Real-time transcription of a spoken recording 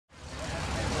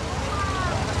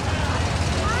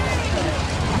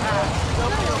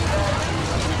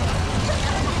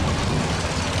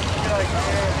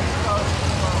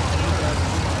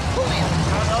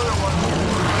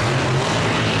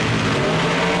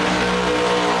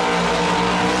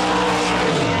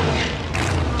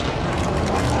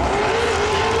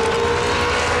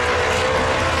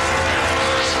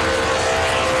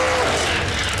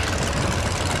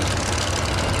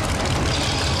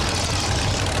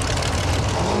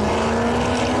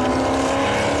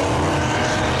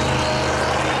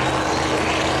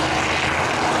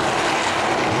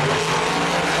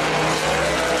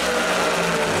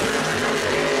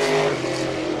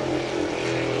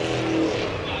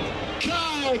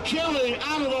Kelly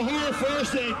out of the hole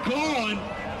first and gone.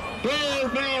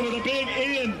 Birdman with a big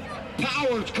in.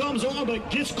 Power comes on but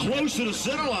gets close to the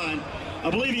center line. I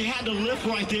believe he had to lift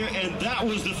right there, and that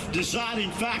was the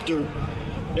deciding factor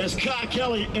as Kyle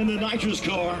Kelly in the nitrous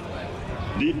car.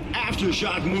 The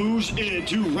aftershock moves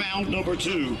into round number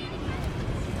 2.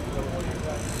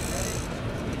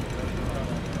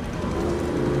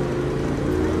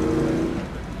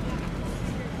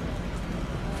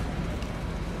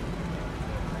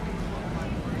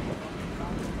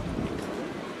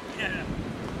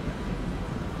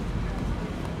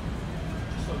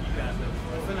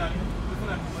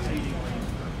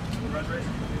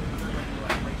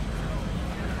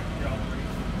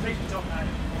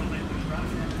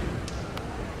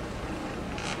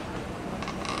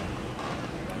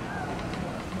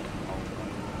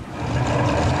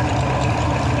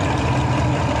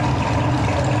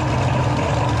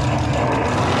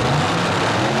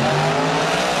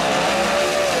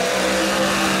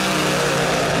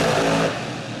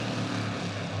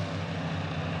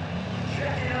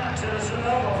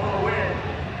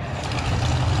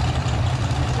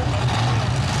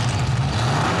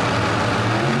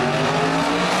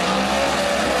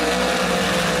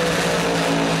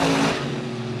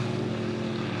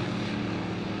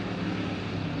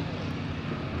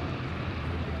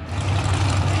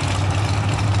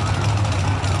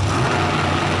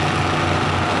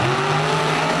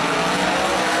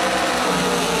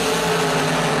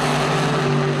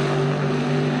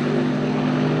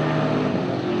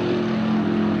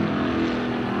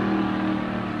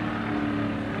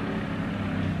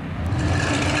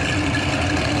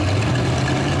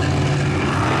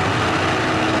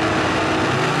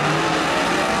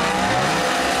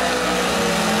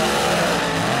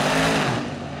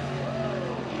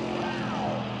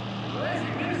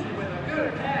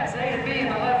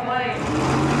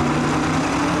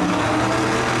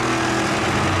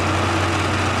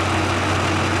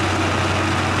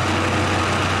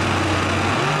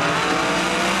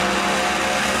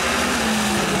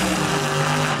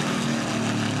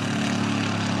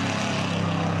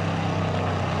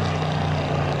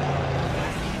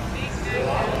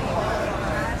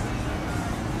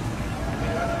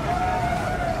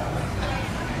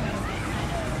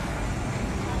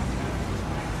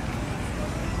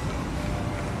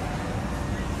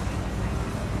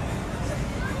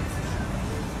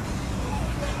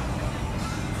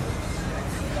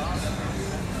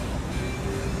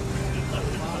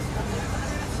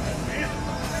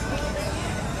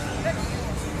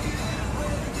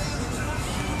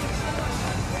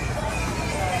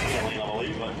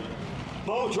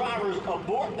 Both drivers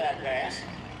abort that pass.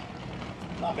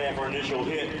 Not bad for initial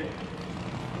hit.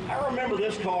 I remember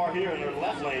this car here in the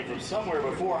left lane from somewhere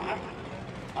before.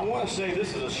 I want to say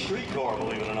this is a street car,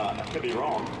 believe it or not. I could be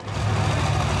wrong.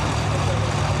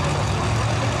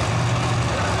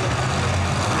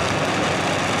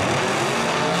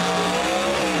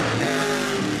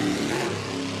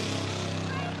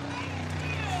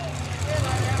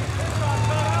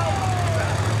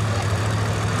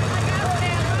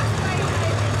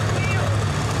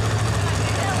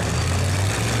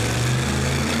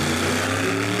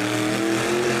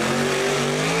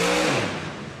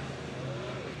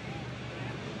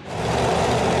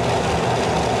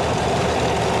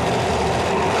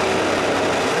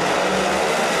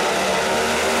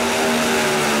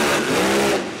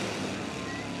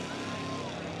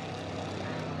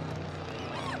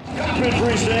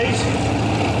 Three states.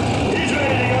 He's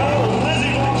ready to go.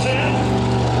 Lizzie walks in.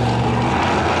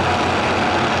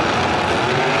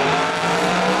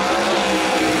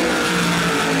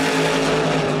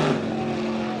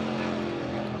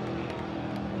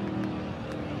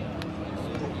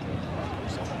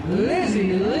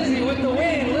 Lizzie with the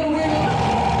win. Little win.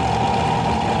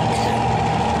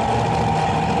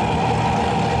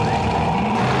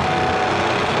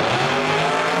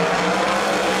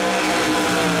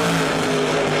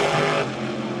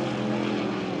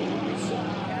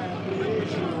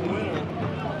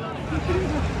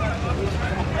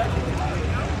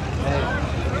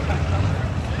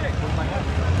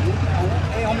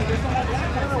 Hey, homie, there's no more black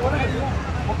color. Whatever you want.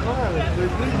 What color?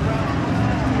 There's blue.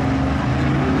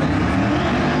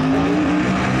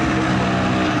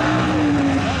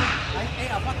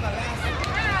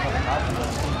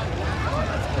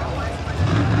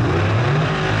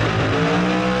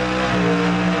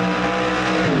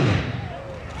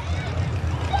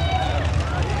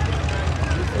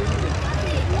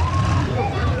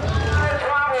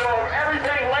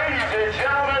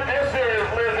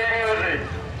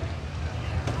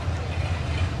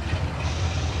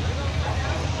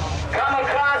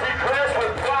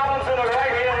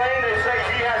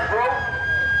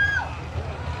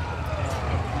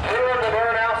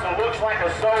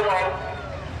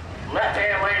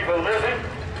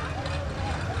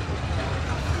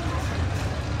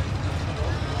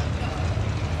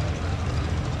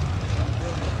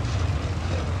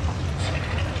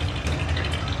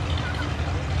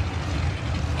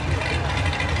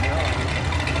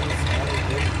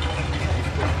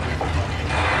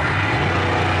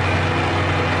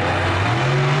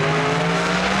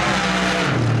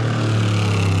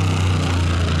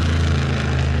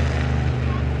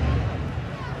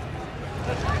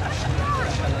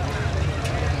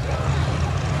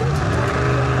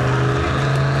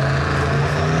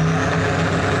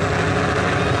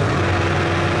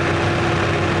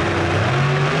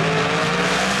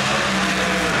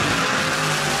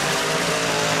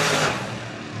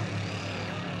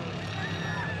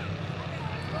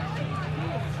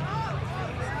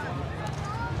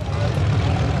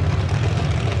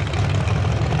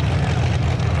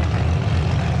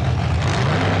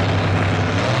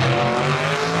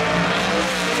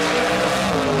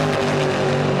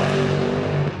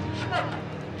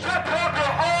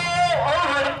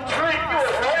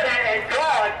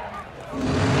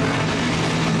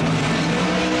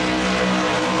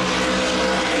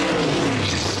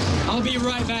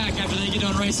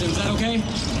 racing. Is that okay?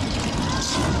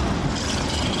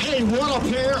 Hey, what a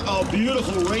pair of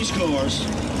beautiful race cars.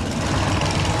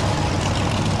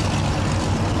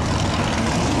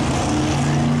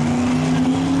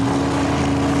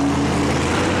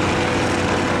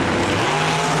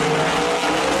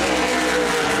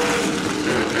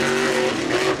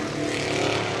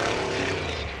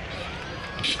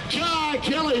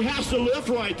 Kelly has to lift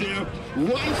right there.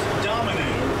 Right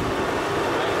dominator.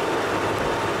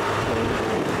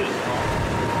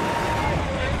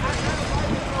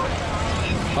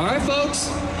 All right, folks.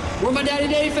 Where my Daddy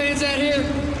Day fans at here?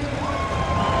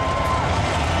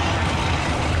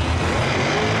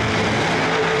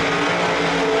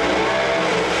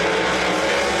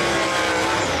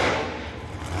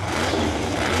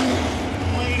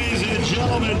 Ladies and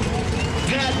gentlemen,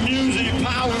 that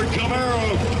music-powered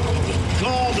Camaro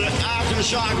called the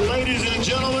Aftershock. Ladies and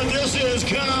gentlemen, this is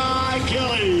Kai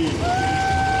Kelly.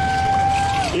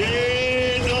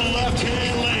 In the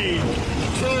left-hand lane,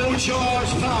 full charge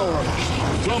power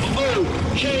from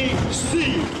OKC.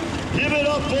 Give it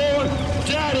up for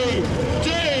Daddy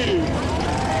Dave.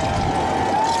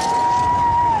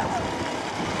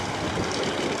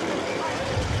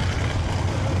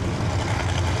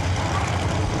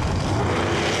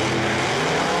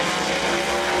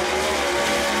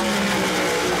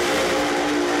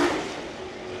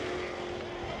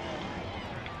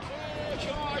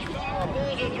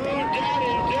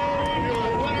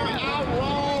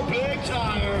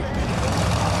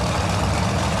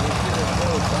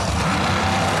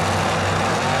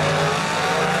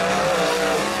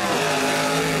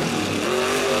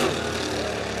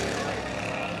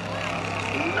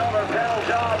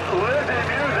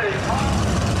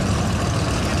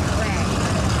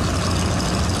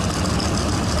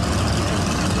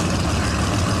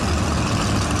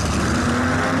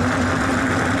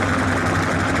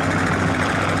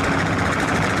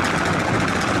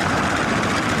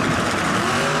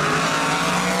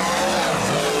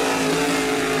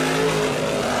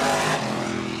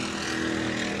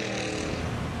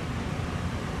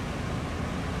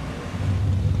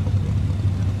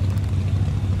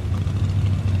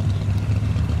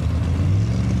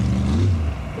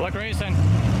 Luck racing.